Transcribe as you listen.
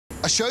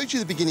showed you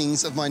the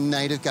beginnings of my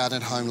native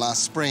garden at home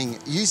last spring,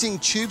 using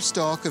tube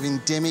stock of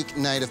endemic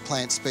native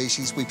plant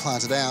species we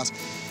planted out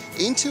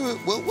into,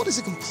 well, what is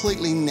a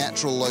completely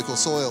natural local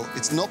soil.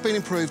 It's not been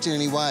improved in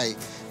any way,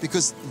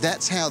 because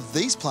that's how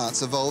these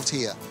plants evolved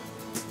here.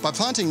 By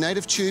planting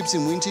native tubes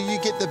in winter, you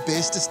get the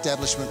best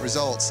establishment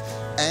results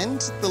and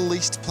the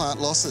least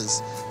plant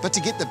losses. But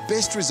to get the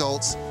best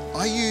results,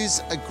 I use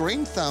a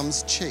green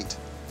thumb's cheat.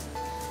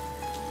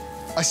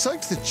 I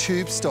soaked the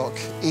tube stock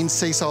in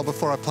Seasol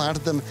before I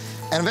planted them,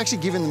 and I've actually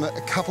given them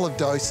a couple of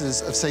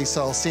doses of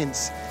Seasol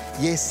since.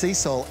 Yes,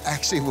 Seasol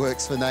actually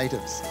works for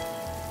natives.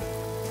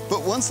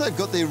 But once they've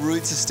got their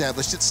roots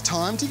established, it's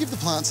time to give the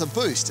plants a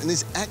boost, and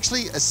there's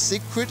actually a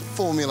secret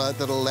formula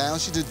that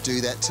allows you to do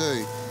that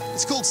too.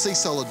 It's called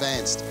Seasol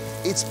Advanced.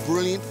 It's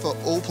brilliant for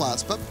all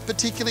plants, but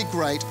particularly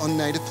great on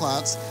native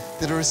plants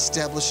that are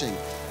establishing,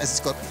 as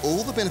it's got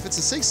all the benefits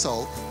of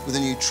Seasol with a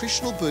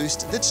nutritional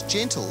boost that's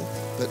gentle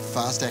but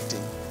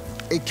fast-acting.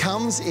 It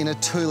comes in a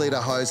 2-litre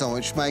hose on,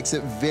 which makes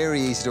it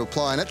very easy to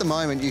apply. And at the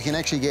moment, you can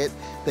actually get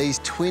these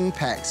twin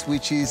packs,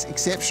 which is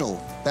exceptional.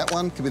 That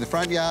one could be the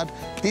front yard,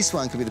 this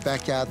one could be the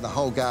backyard, and the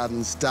whole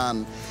garden's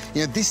done.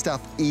 You know, this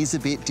stuff is a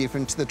bit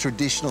different to the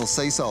traditional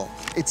Seasol.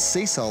 It's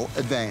Seasol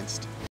Advanced.